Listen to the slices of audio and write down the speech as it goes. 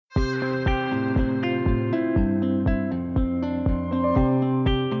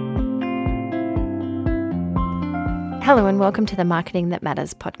Hello and welcome to the Marketing That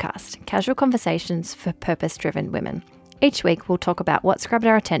Matters podcast, casual conversations for purpose-driven women. Each week we'll talk about what's grabbed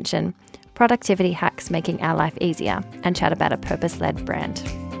our attention, productivity hacks making our life easier, and chat about a purpose-led brand.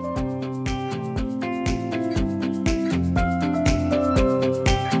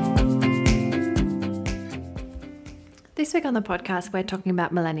 This week on the podcast, we're talking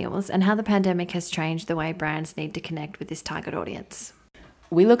about millennials and how the pandemic has changed the way brands need to connect with this target audience.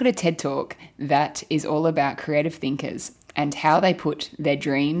 We look at a TED Talk that is all about creative thinkers and how they put their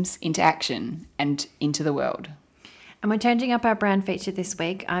dreams into action and into the world. And we're changing up our brand feature this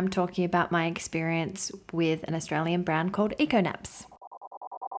week. I'm talking about my experience with an Australian brand called EcoNaps.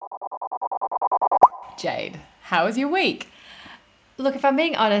 Jade, how was your week? Look, if I'm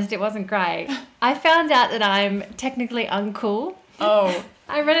being honest, it wasn't great. I found out that I'm technically uncool. Oh.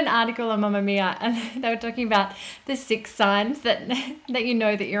 I read an article on Mamma Mia and they were talking about the 6 signs that you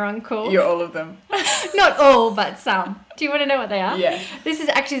know that you're uncool. You're all of them. Not all, but some. Do you want to know what they are? Yeah. This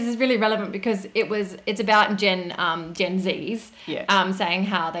is really relevant because it's about Gen Zs saying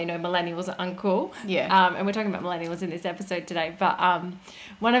how they know millennials are uncool. Yeah. And we're talking about millennials in this episode today. But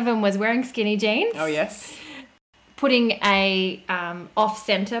one of them was wearing skinny jeans. Oh, yes. Putting a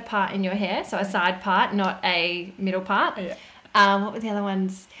off-center part in your hair, so a side part, not a middle part. Yeah. What were the other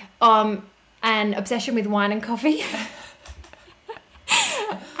ones? An obsession with wine and coffee.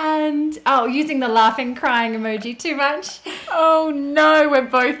 And using the laughing, crying emoji too much. Oh no, we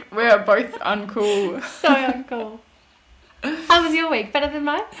are both uncool. So uncool. How was your week? Better than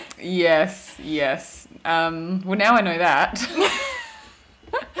mine? Yes. Well, now I know that.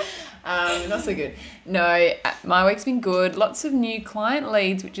 Not so good. No, my week's been good. Lots of new client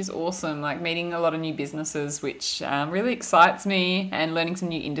leads, which is awesome. Like meeting a lot of new businesses, which really excites me, and learning some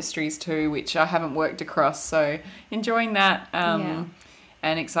new industries too, which I haven't worked across. So enjoying that,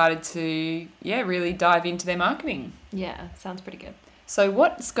 and excited to really dive into their marketing. Yeah, sounds pretty good. So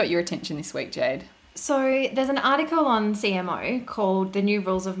what's got your attention this week, Jade? So there's an article on CMO called "The New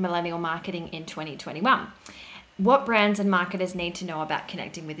Rules of Millennial Marketing in 2021." What brands and marketers need to know about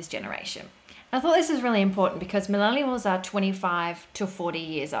connecting with this generation. I thought this is really important because millennials are 25 to 40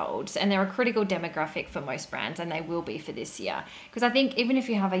 years old and they're a critical demographic for most brands, and they will be for this year. Because I think even if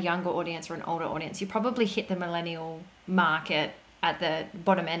you have a younger audience or an older audience, you probably hit the millennial market at the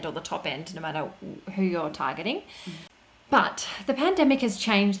bottom end or the top end, no matter who you're targeting. But the pandemic has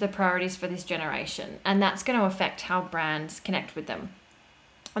changed the priorities for this generation, and that's going to affect how brands connect with them.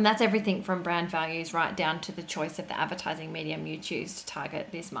 And that's everything from brand values right down to the choice of the advertising medium you choose to target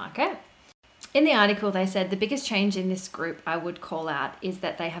this market. In the article, they said the biggest change in this group I would call out is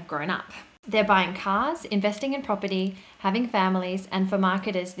that they have grown up. They're buying cars, investing in property, having families, and for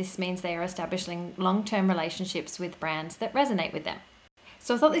marketers, this means they are establishing long-term relationships with brands that resonate with them.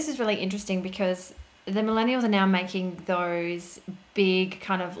 So I thought this is really interesting because the millennials are now making those big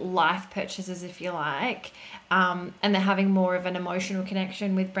kind of life purchases, if you like, and they're having more of an emotional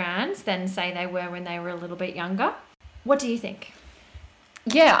connection with brands than, say, they were when they were a little bit younger. What do you think?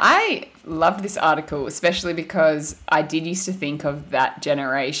 Yeah, I loved this article, especially because I did used to think of that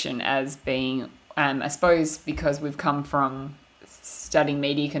generation as being, I suppose, because we've come from studying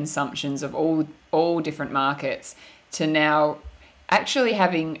media consumptions of all different markets to now actually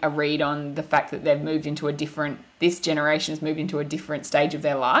having a read on the fact that this generation has moved into a different stage of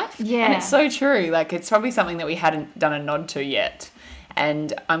their life. Yeah. And it's so true. Like, it's probably something that we hadn't done a nod to yet.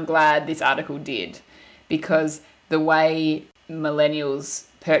 And I'm glad this article did, because the way millennials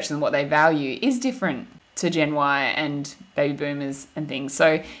purchase and what they value is different to Gen Y and baby boomers and things.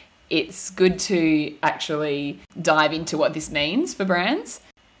 So it's good to actually dive into what this means for brands.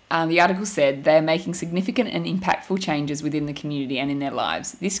 The article said they're making significant and impactful changes within the community and in their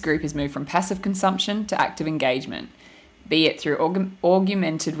lives. This group has moved from passive consumption to active engagement, be it through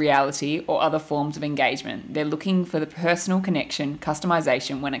augmented reality or other forms of engagement. They're looking for the personal connection,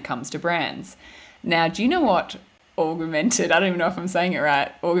 customization when it comes to brands. Now, do you know what augmented, I don't even know if I'm saying it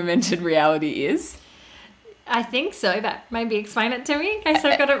right, augmented reality is? I think so, but maybe explain it to me in case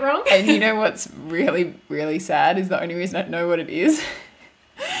I've got it wrong. And you know what's really, really sad is the only reason I know what it is.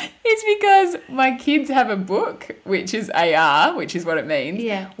 It's because my kids have a book, which is AR, which is what it means,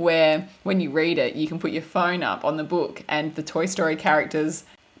 where when you read it, you can put your phone up on the book and the Toy Story characters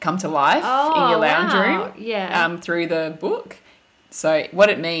come to life in your lounge room through the book. So what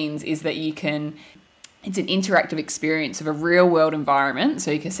it means is that it's an interactive experience of a real world environment.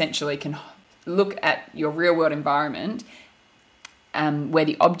 So you essentially can look at your real world environment where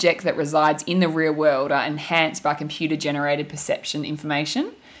the objects that resides in the real world are enhanced by computer generated perception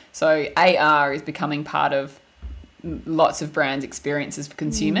information. So AR is becoming part of lots of brands' experiences for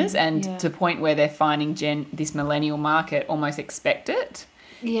consumers, and yeah. to the point where they're finding this millennial market almost expect it.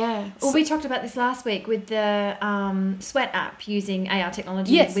 Yeah. Well, we talked about this last week with the Sweat app using AR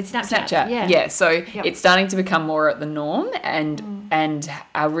technology with Snapchat. Yeah. So it's starting to become more the norm, and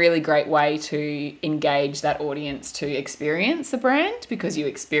a really great way to engage that audience to experience the brand, because you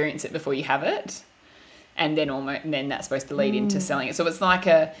experience it before you have it, and then that's supposed to lead into selling it. So it's like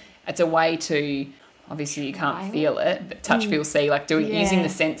it's a way to, obviously you can't feel it, but touch, feel, see, like using the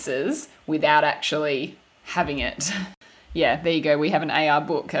senses without actually having it. Yeah, there you go. We have an AR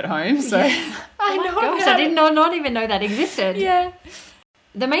book at home, so I did not even know that existed. Yeah.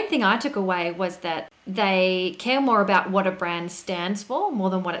 The main thing I took away was that they care more about what a brand stands for more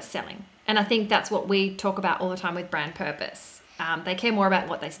than what it's selling. And I think that's what we talk about all the time with brand purpose. They care more about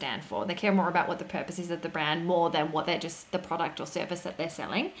what they stand for. They care more about what the purpose is of the brand more than what they're just the product or service that they're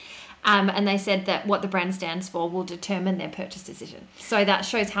selling. And they said that what the brand stands for will determine their purchase decision. So that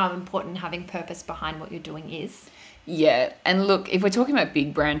shows how important having purpose behind what you're doing is. Yeah, and look, if we're talking about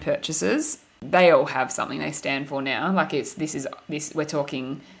big brand purchases, they all have something they stand for now. Like we're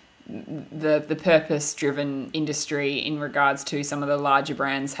talking the purpose-driven industry in regards to some of the larger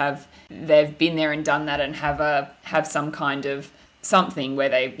brands they've been there and done that, and have some kind of something where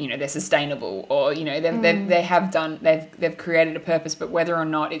they're sustainable, or they've created a purpose, but whether or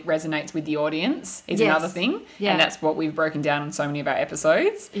not it resonates with the audience is another thing. Yeah. And that's what we've broken down in so many of our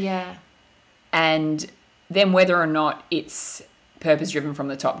episodes. Yeah. And then whether or not it's purpose-driven from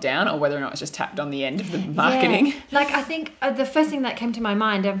the top down, or whether or not it's just tapped on the end of the marketing. Yeah. Like, I think the first thing that came to my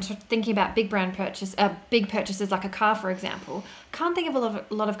mind, I'm thinking about big purchases like a car, for example. Can't think of a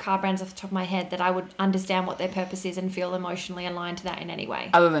lot of car brands off the top of my head that I would understand what their purpose is and feel emotionally aligned to that in any way.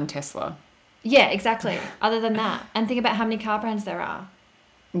 Other than Tesla. Yeah, exactly. Other than that. And think about how many car brands there are.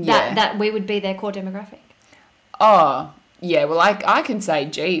 Yeah. That we would be their core demographic. Oh, yeah, well, I can say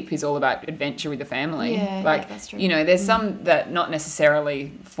Jeep is all about adventure with the family. Yeah, that's true. There's some that not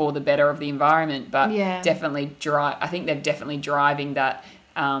necessarily for the better of the environment, but definitely I think they're definitely driving that,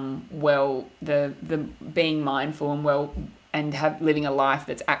 the being mindful and living a life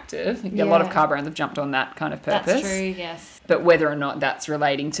that's active. A lot of car brands have jumped on that kind of purpose. That's true, yes. But whether or not that's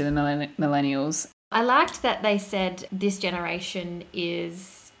relating to the millennials. I liked that they said this generation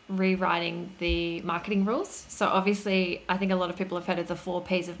is rewriting the marketing rules. So obviously, I think a lot of people have heard of the 4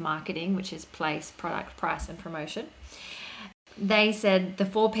 Ps of marketing, which is place, product, price, and promotion. They said the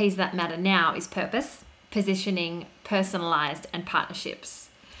 4 Ps that matter now is purpose, positioning, personalized, and partnerships.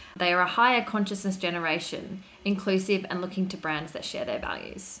 They are a higher consciousness generation, inclusive and looking to brands that share their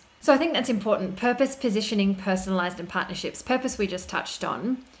values. So I think that's important. Purpose, positioning, personalized, and partnerships. Purpose we just touched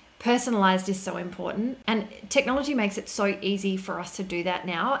on. Personalized is so important, and technology makes it so easy for us to do that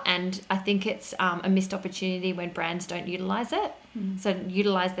now, and I think it's a missed opportunity when brands don't utilize it. So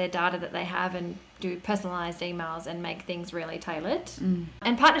utilize their data that they have and do personalized emails and make things really tailored.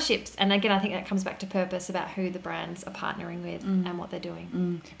 And partnerships, and again I think that comes back to purpose, about who the brands are partnering with and what they're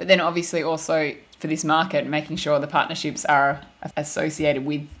doing. But then obviously also for this market, making sure the partnerships are associated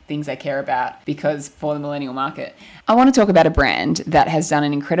with things they care about, because for the millennial market, I want to talk about a brand that has done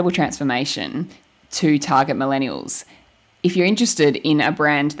an incredible transformation to target millennials. If you're interested in a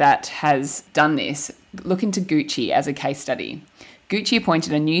brand that has done this, look into Gucci as a case study. Gucci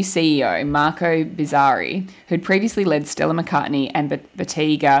appointed a new CEO, Marco Bizzarri, who'd previously led Stella McCartney and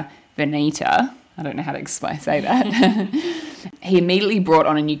Bottega Veneta. I don't know how to say that. He immediately brought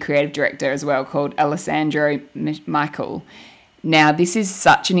on a new creative director as well, called Alessandro Michael. Now, this is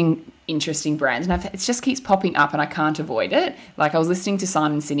such an interesting brand, and it just keeps popping up and I can't avoid it. Like, I was listening to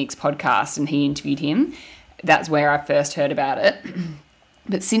Simon Sinek's podcast and he interviewed him. That's where I first heard about it.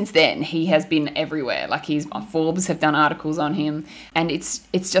 But since then, he has been everywhere. Like, Forbes have done articles on him. And it's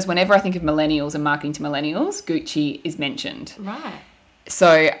just whenever I think of millennials and marketing to millennials, Gucci is mentioned. Right.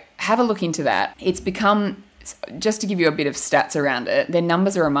 So have a look into that. It's become, just to give you a bit of stats around it, their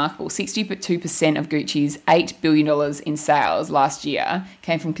numbers are remarkable. 62% of Gucci's $8 billion in sales last year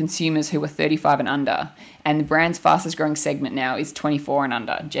came from consumers who were 35 and under. And the brand's fastest growing segment now is 24 and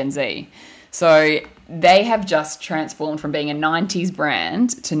under, Gen Z. So they have just transformed from being a 90s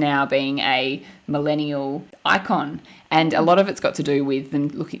brand to now being a millennial icon. And a lot of it's got to do with them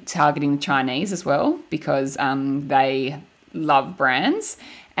targeting the Chinese as well, because they love brands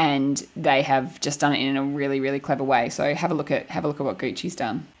and they have just done it in a really, really clever way. So have a look at what Gucci's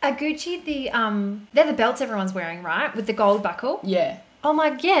done. Are Gucci they're the belts everyone's wearing, right? With the gold buckle? Yeah. Oh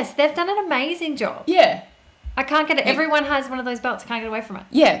my, yes, they've done an amazing job. Yeah. I can't get it. Everyone has one of those belts. I can't get away from it.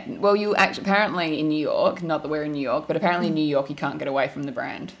 Yeah, well, you actually apparently in New York, not that we're in New York, but apparently in New York you can't get away from the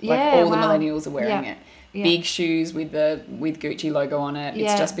brand. Like all the millennials are wearing it. Yeah. Big shoes with Gucci logo on it.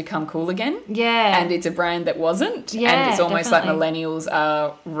 It's just become cool again. Yeah, and it's a brand that wasn't. Yeah, and it's almost definitely. like millennials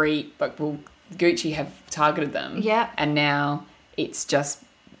are Gucci have targeted them. Yeah, and now it's just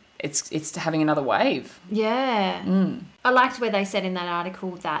it's having another wave. Yeah. I liked where they said in that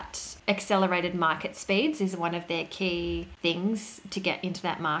article that accelerated market speeds is one of their key things to get into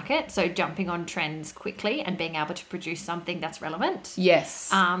that market. So jumping on trends quickly and being able to produce something that's relevant. Yes.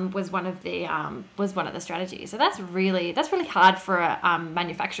 Was one of the strategies. So that's really hard for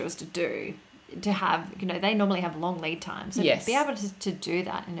manufacturers to do. To have, they normally have long lead times. So to be able to do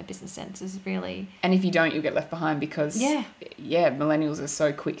that in a business sense is really... And if you don't, you'll get left behind because, millennials are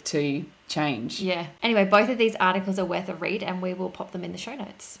so quick to change. Yeah. Anyway, both of these articles are worth a read and we will pop them in the show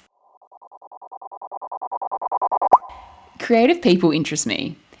notes. Creative people interest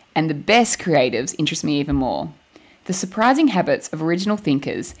me, and the best creatives interest me even more. The Surprising Habits of Original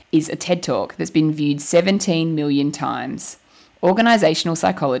Thinkers is a TED Talk that's been viewed 17 million times. Organisational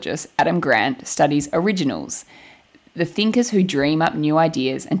psychologist Adam Grant studies originals, the thinkers who dream up new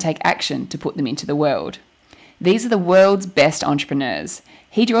ideas and take action to put them into the world. These are the world's best entrepreneurs.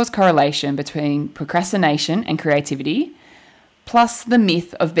 He draws correlation between procrastination and creativity, plus the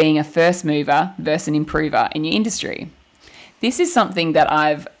myth of being a first mover versus an improver in your industry. This is something that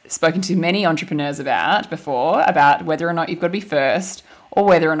I've spoken to many entrepreneurs about before, about whether or not you've got to be first or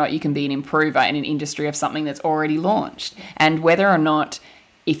whether or not you can be an improver in an industry of something that's already launched, and whether or not,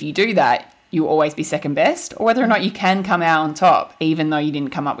 if you do that, you'll always be second best, or whether or not you can come out on top, even though you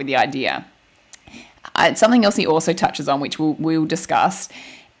didn't come up with the idea. Something else he also touches on, which we'll discuss,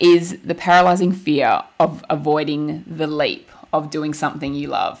 is the paralyzing fear of avoiding the leap of doing something you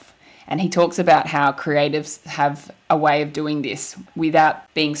love. And he talks about how creatives have a way of doing this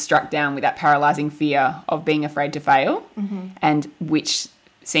without being struck down with that paralyzing fear of being afraid to fail, and which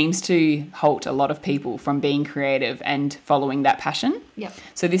seems to halt a lot of people from being creative and following that passion. Yep.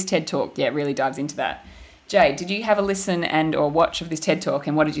 So this TED Talk, really dives into that. Jade, did you have a listen and or watch of this TED Talk,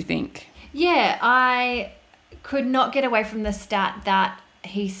 and what did you think? Yeah, I could not get away from the stat that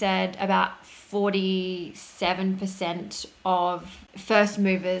he said about 47% of first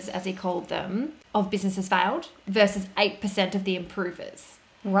movers, as he called them, of businesses failed versus 8% of the improvers.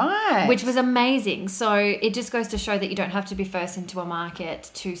 Right. Which was amazing. So it just goes to show that you don't have to be first into a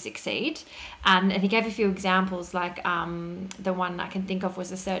market to succeed. And he gave a few examples, like the one I can think of was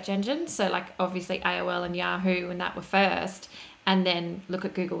the search engine. So like obviously AOL and Yahoo and that were first, and then look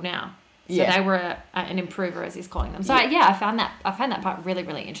at Google now. So they were an improver, as he's calling them. So I found that part really,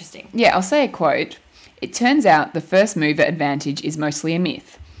 really interesting. Yeah, I'll say a quote. It turns out the first mover advantage is mostly a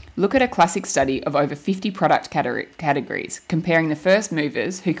myth. Look at a classic study of over 50 product categories, comparing the first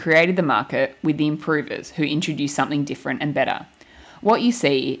movers who created the market with the improvers who introduced something different and better. What you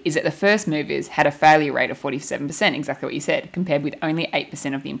see is that the first movers had a failure rate of 47%, exactly what you said, compared with only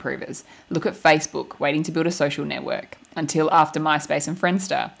 8% of the improvers. Look at Facebook, waiting to build a social network, until after MySpace and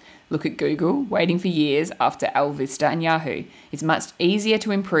Friendster. Look at Google, waiting for years after Alvista and Yahoo. It's much easier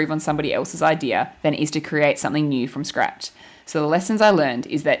to improve on somebody else's idea than it is to create something new from scratch. So the lessons I learned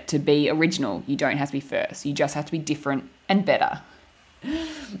is that to be original, you don't have to be first. You just have to be different and better.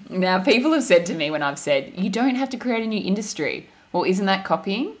 Now, people have said to me when I've said, you don't have to create a new industry. Well, isn't that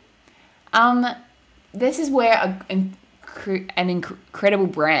copying? This is where an incredible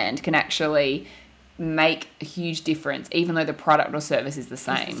brand can actually make a huge difference, even though the product or service is the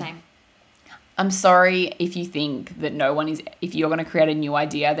same. It's the same. I'm sorry if you think that if you're going to create a new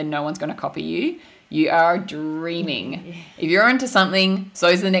idea, then no one's going to copy you. You are dreaming. If you're into something, so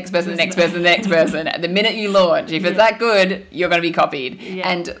is the next person, the next person, the next person. At the minute you launch, if it's that good, you're going to be copied. Yeah.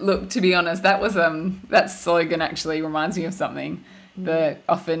 And look, to be honest, that was that slogan actually reminds me of something. The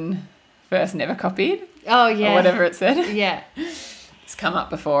often first never copied. Oh yeah. Or whatever it said. Yeah. It's come up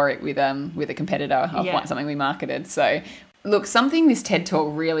before with a competitor of something we marketed. So look, something this TED Talk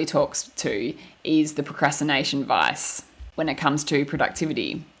really talks to is the procrastination vice when it comes to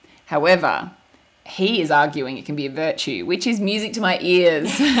productivity. However, he is arguing it can be a virtue, which is music to my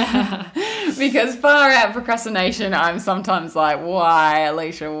ears. Because far out procrastination, I'm sometimes like, why,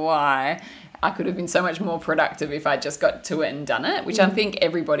 Alicia, why? I could have been so much more productive if I just got to it and done it, which I think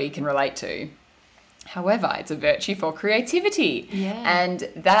everybody can relate to. However, it's a virtue for creativity. Yeah. And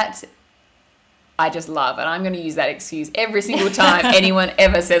that I just love. And I'm going to use that excuse every single time anyone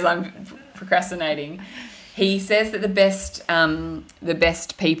ever says I'm procrastinating. He says that the best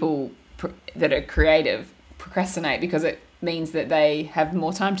people that are creative procrastinate because it means that they have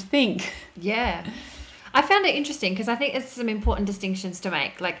more time to think. Yeah. I found it interesting because I think there's some important distinctions to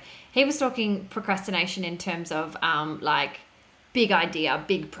make. Like, he was talking procrastination in terms of like big idea,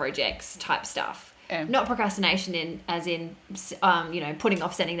 big projects type stuff. Not procrastination as in putting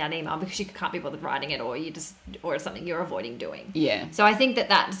off sending that email because you can't be bothered writing it, or it's something you're avoiding doing. Yeah. So I think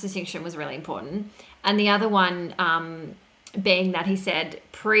that distinction was really important. And the other one being that he said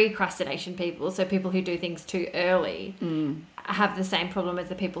precrastination people, so people who do things too early, have the same problem as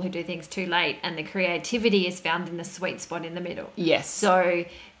the people who do things too late, and the creativity is found in the sweet spot in the middle. Yes. So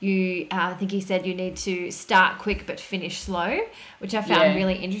I think he said you need to start quick but finish slow, which I found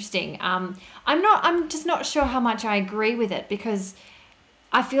really interesting. I'm just not sure how much I agree with it, because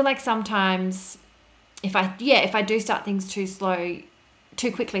I feel like sometimes if I do start things too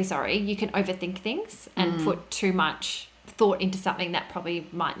quickly, you can overthink things and put too much thought into something that probably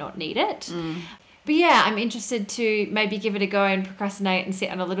might not need it. But yeah, I'm interested to maybe give it a go and procrastinate and sit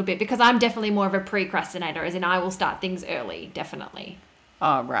on a little bit, because I'm definitely more of a precrastinator, as in I will start things early, definitely.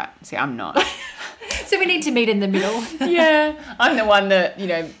 Oh, right. See, I'm not. So we need to meet in the middle. Yeah. I'm the one that,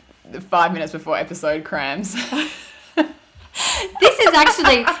 5 minutes before episode crams. This is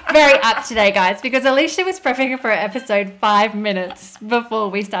actually very apt today, guys, because Alicia was prepping for episode 5 minutes before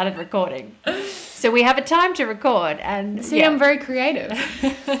we started recording. So we have a time to record, and see, I'm very creative.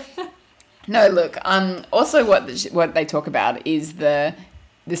 No, look. Also, what they talk about is the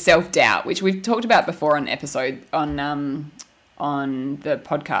self-doubt, which we've talked about before on episode on the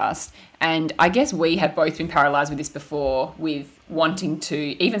podcast, and I guess we have both been paralysed with this before, with wanting to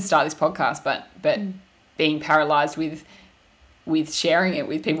even start this podcast, but being paralysed with sharing it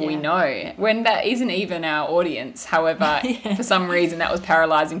with people we know, when that isn't even our audience. However, for some reason that was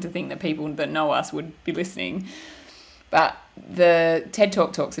paralysing to think that people that know us would be listening. But the TED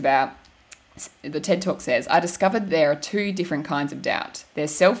Talk says, I discovered there are 2 different kinds of doubt.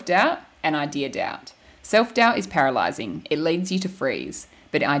 There's self-doubt and idea doubt. Self-doubt is paralysing. It leads you to freeze.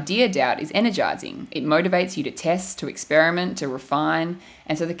 But idea doubt is energising. It motivates you to test, to experiment, to refine.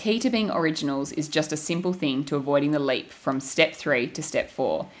 And so the key to being originals is just a simple thing to avoiding the leap from step 3 to step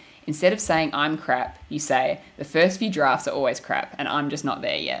 4. Instead of saying I'm crap, you say the first few drafts are always crap and I'm just not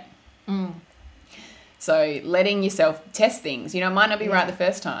there yet. So letting yourself test things, it might not be right the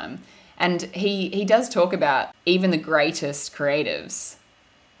first time. And he does talk about even the greatest creatives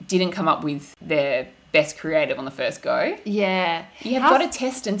didn't come up with their best creative on the first go. Yeah. You have got to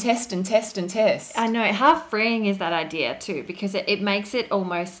test and test and test and test. I know. How freeing is that idea too? Because it makes it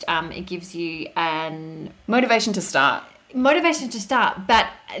almost, it gives you an... Motivation to start, but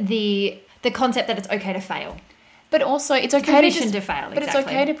the concept that it's okay to fail. But also it's okay to fail. But it's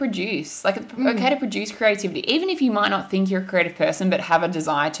okay to produce. Like, it's okay to produce creativity. Even if you might not think you're a creative person, but have a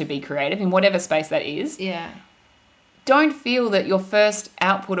desire to be creative in whatever space that is. Yeah. Don't feel that your first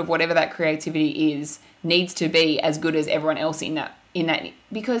output of whatever that creativity is needs to be as good as everyone else in that,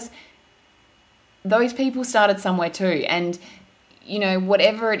 because those people started somewhere too. And,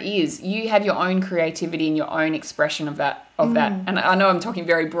 whatever it is, you have your own creativity and your own expression of that. And I know I'm talking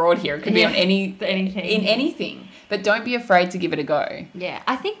very broad here. It could be on anything. But don't be afraid to give it a go. Yeah.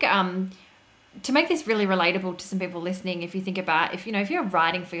 I think to make this really relatable to some people listening, if you think about, if you're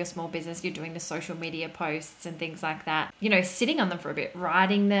writing for your small business, you're doing the social media posts and things like that, sitting on them for a bit,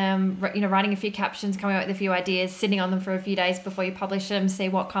 writing them, writing a few captions, coming up with a few ideas, sitting on them for a few days before you publish them, see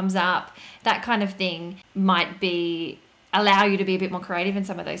what comes up, that kind of thing might allow you to be a bit more creative in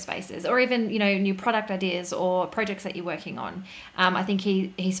some of those spaces, or even, new product ideas or projects that you're working on. I think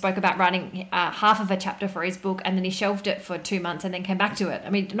he spoke about writing half of a chapter for his book, and then he shelved it for 2 months and then came back to it. I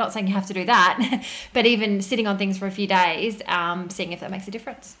mean, I'm not saying you have to do that, but even sitting on things for a few days, seeing if that makes a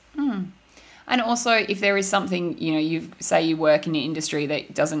difference. And also, if there is something, you say you work in an industry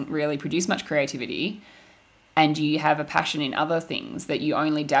that doesn't really produce much creativity, and you have a passion in other things that you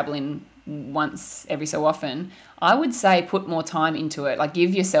only dabble in once every so often, I would say put more time into it. Like,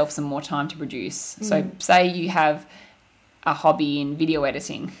 give yourself some more time to produce. So say you have a hobby in video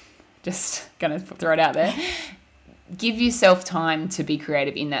editing, just gonna throw it out there. Give yourself time to be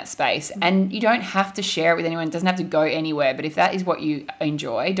creative in that space, and you don't have to share it with anyone. It doesn't have to go anywhere, but if that is what you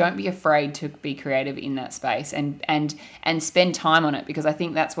enjoy, don't be afraid to be creative in that space and spend time on it, because I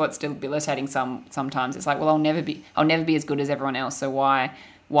think that's what's debilitating sometimes. It's like, well, I'll never be as good as everyone else, so why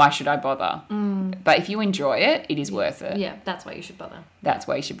should I bother? But if you enjoy it, it is worth it. Yeah, that's why you should bother.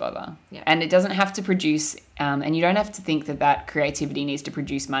 Yeah. And it doesn't have to produce, and you don't have to think that creativity needs to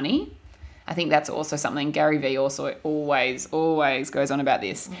produce money. I think that's also something Gary Vee also always goes on about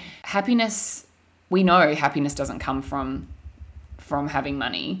this. Happiness, we know happiness doesn't come from having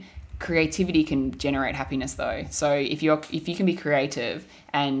money. Creativity can generate happiness though. So if you can be creative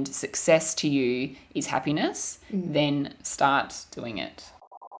and success to you is happiness, then start doing it.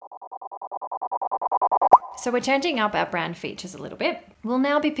 So we're changing up our brand features a little bit. We'll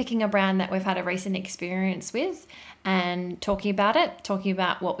now be picking a brand that we've had a recent experience with and talking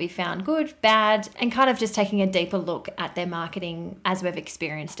about what we found good, bad, and kind of just taking a deeper look at their marketing as we've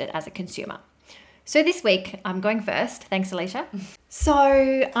experienced it as a consumer. So this week, I'm going first. Thanks, Alicia.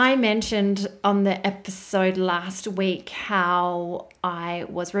 So I mentioned on the episode last week how I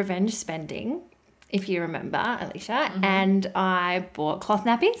was revenge spending, if you remember, Alicia, and I bought cloth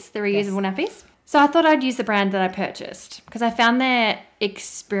nappies, the reusable nappies. So I thought I'd use the brand that I purchased because I found their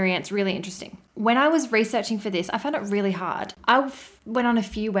experience really interesting. When I was researching for this, I found it really hard. I went on a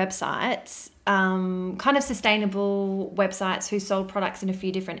few websites, kind of sustainable websites who sold products in a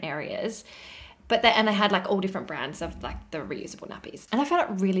few different areas. But they had like all different brands of like the reusable nappies. And I found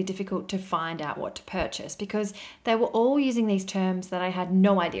it really difficult to find out what to purchase because they were all using these terms that I had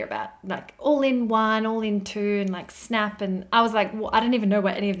no idea about, like all in one, all in two, and like snap. And I was like, well, I don't even know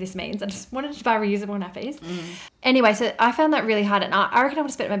what any of this means. I just wanted to buy reusable nappies. Anyway, so I found that really hard. And I reckon I would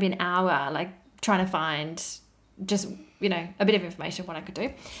have spent maybe an hour like trying to find just, a bit of information what I could do.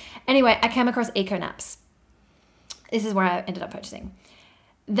 Anyway, I came across EcoNaps. This is where I ended up purchasing.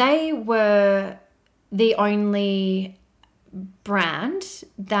 They were the only brand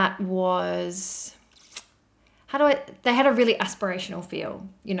that was, they had a really aspirational feel.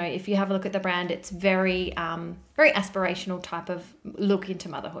 If you have a look at the brand, it's very, very aspirational type of look into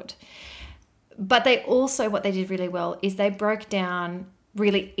motherhood. But what they did really well is they broke down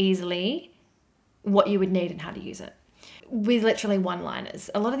really easily what you would need and how to use it with literally one-liners.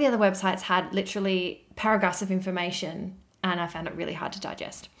 A lot of the other websites had literally paragraphs of information, and I found it really hard to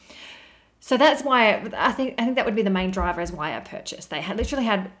digest. So that's why I think that would be the main driver as why I purchased. They literally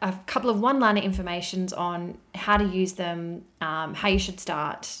had a couple of one-liner informations on how to use them, how you should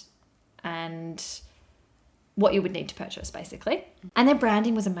start, and what you would need to purchase, basically. And their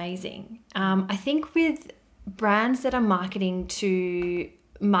branding was amazing. I think with brands that are marketing to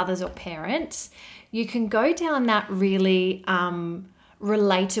mothers or parents, you can go down that really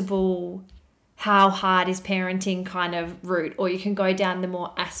relatable, how hard is parenting kind of route, or you can go down the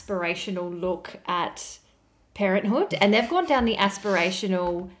more aspirational look at parenthood. And they've gone down the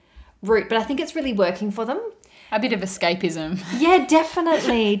aspirational route, but I think it's really working for them. A bit of escapism. Yeah,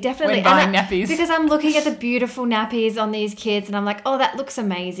 definitely. When buying nappies. Because I'm looking at the beautiful nappies on these kids and I'm like, oh, that looks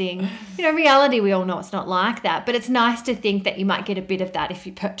amazing. Reality, we all know it's not like that, but it's nice to think that you might get a bit of that if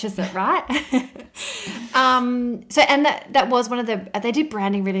you purchase it, right? That was one of they did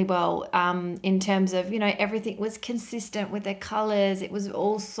branding really well in terms of, everything was consistent with their colours. It was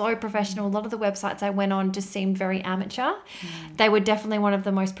all so professional. A lot of the websites I went on just seemed very amateur. They were definitely one of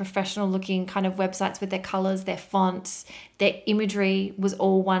the most professional looking kind of websites with their colours, their fonts, their imagery was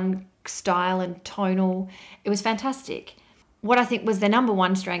all one style and tonal. It was fantastic. What I think was their number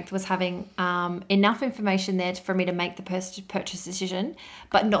one strength was having enough information there for me to make the purchase decision,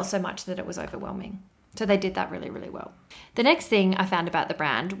 but not so much that it was overwhelming. So they did that really, really well. The next thing I found about the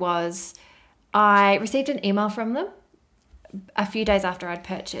brand was I received an email from them a few days after I'd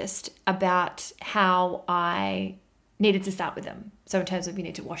purchased about how I needed to start with them. So in terms of you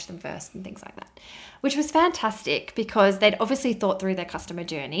need to wash them first and things like that, which was fantastic because they'd obviously thought through their customer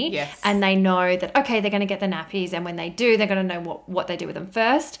journey. Yes. And they know that, okay, they're going to get the nappies. And when they do, they're going to know what they do with them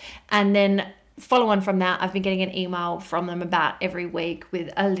first. And then follow on from that, I've been getting an email from them about every week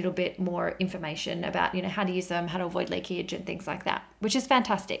with a little bit more information about, how to use them, how to avoid leakage and things like that, which is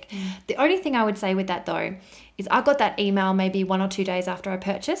fantastic. The only thing I would say with that though, is I got that email maybe 1 or 2 days after I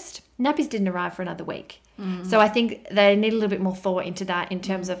purchased. Nappies didn't arrive for another week. So I think they need a little bit more thought into that in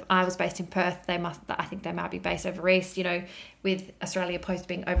terms of, I was based in Perth. I think they might be based over east, with Australia Post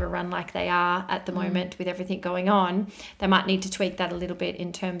being overrun like they are at the moment with everything going on. They might need to tweak that a little bit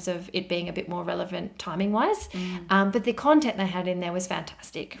in terms of it being a bit more relevant timing wise. But the content they had in there was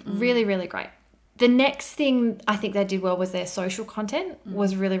fantastic. Really, really great. The next thing I think they did well was their social content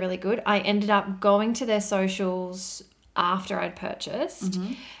was really, really good. I ended up going to their socials after I'd purchased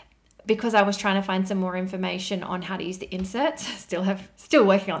because I was trying to find some more information on how to use the inserts. Still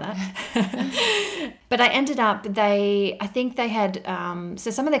working on that. But I ended up, I think they had, so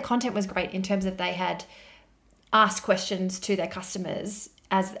some of their content was great in terms of they had asked questions to their customers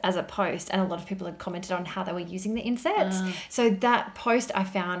as a post, and a lot of people had commented on how they were using the inserts. So that post I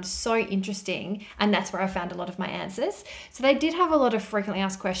found so interesting, and that's where I found a lot of my answers. So they did have a lot of frequently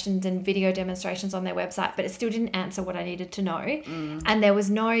asked questions and video demonstrations on their website, but it still didn't answer what I needed to know. And there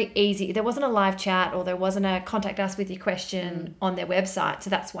wasn't a live chat, or there wasn't a contact us with your question on their website. So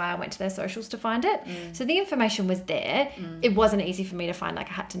that's why I went to their socials to find it. So the information was there. It wasn't easy for me to find, like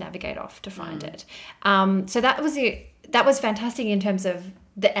I had to navigate off to find it. So that was fantastic in terms of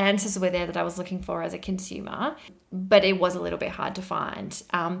the answers were there that I was looking for as a consumer, but it was a little bit hard to find.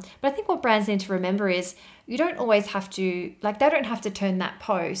 But I think what brands need to remember is you don't always have to, like, they don't have to turn that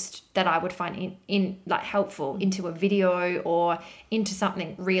post that I would find in like helpful into a video or into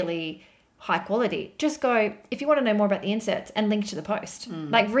something really high quality. Just go, if you want to know more about the inserts, and link to the post.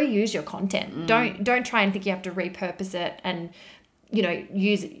 Like, reuse your content. Don't try and think you have to repurpose it and, you know,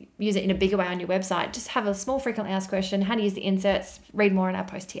 use it in a bigger way on your website. Just have a small frequently asked question, how to use the inserts, read more in our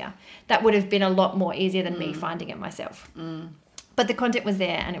post here. That would have been a lot more easier than me finding it myself. But the content was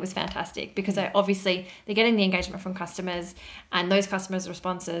there, and it was fantastic because they're getting the engagement from customers, and those customers'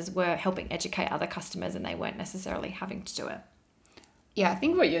 responses were helping educate other customers, and they weren't necessarily having to do it. Yeah, I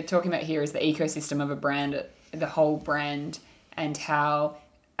think what you're talking about here is the ecosystem of a brand, the whole brand, and how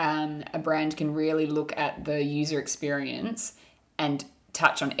a brand can really look at the user experience and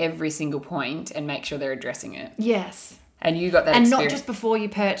touch on every single point and make sure they're addressing it. Yes. And you got that and experience. Not just before you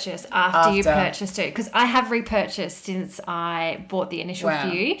purchase, after you purchase too. Because I have repurchased since I bought the initial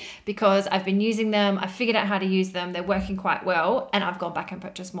few, because I've been using them, I figured out how to use them, they're working quite well, and I've gone back and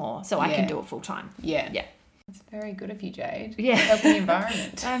purchased more, so I can do it full time. Yeah. It's very good of you, Jade. Yeah. Help the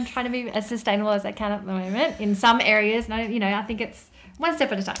environment. I'm trying to be as sustainable as I can at the moment. In some areas, I think it's one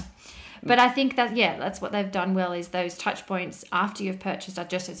step at a time. But I think that, that's what they've done well, is those touch points after you've purchased are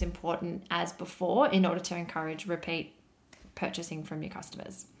just as important as before in order to encourage repeat purchasing from your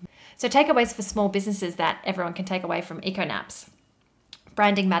customers. So takeaways for small businesses that everyone can take away from EcoNaps.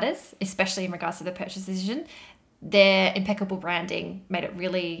 Branding matters, especially in regards to the purchase decision. Their impeccable branding made it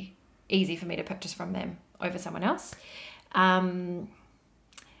really easy for me to purchase from them over someone else.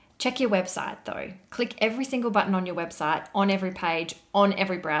 Check your website though. Click every single button on your website, on every page, on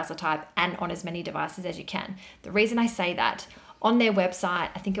every browser type, and on as many devices as you can. The reason I say that, on their website,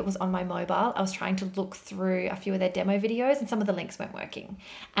 I think it was on my mobile, I was trying to look through a few of their demo videos and some of the links weren't working.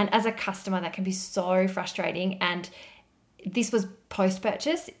 And as a customer, that can be so frustrating. And this was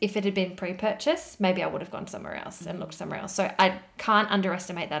post-purchase. If it had been pre-purchase, maybe I would have gone somewhere else and looked somewhere else. So I can't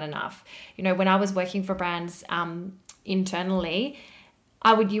underestimate that enough. When I was working for brands internally,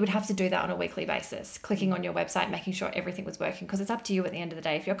 you would have to do that on a weekly basis, clicking on your website, making sure everything was working, because it's up to you at the end of the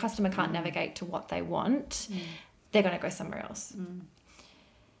day. If your customer can't navigate to what they want, they're going to go somewhere else.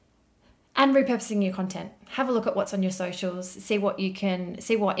 And repurposing your content. Have a look at what's on your socials, see what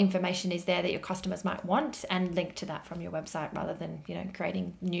information is there that your customers might want, and link to that from your website rather than,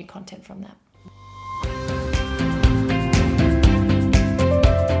 creating new content from that.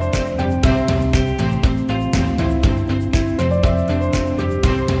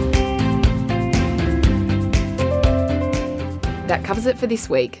 That covers it for this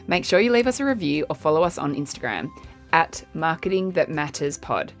week. Make sure you leave us a review or follow us on Instagram at Marketing That Matters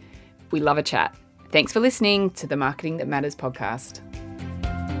Pod. We love a chat. Thanks for listening to the Marketing That Matters podcast.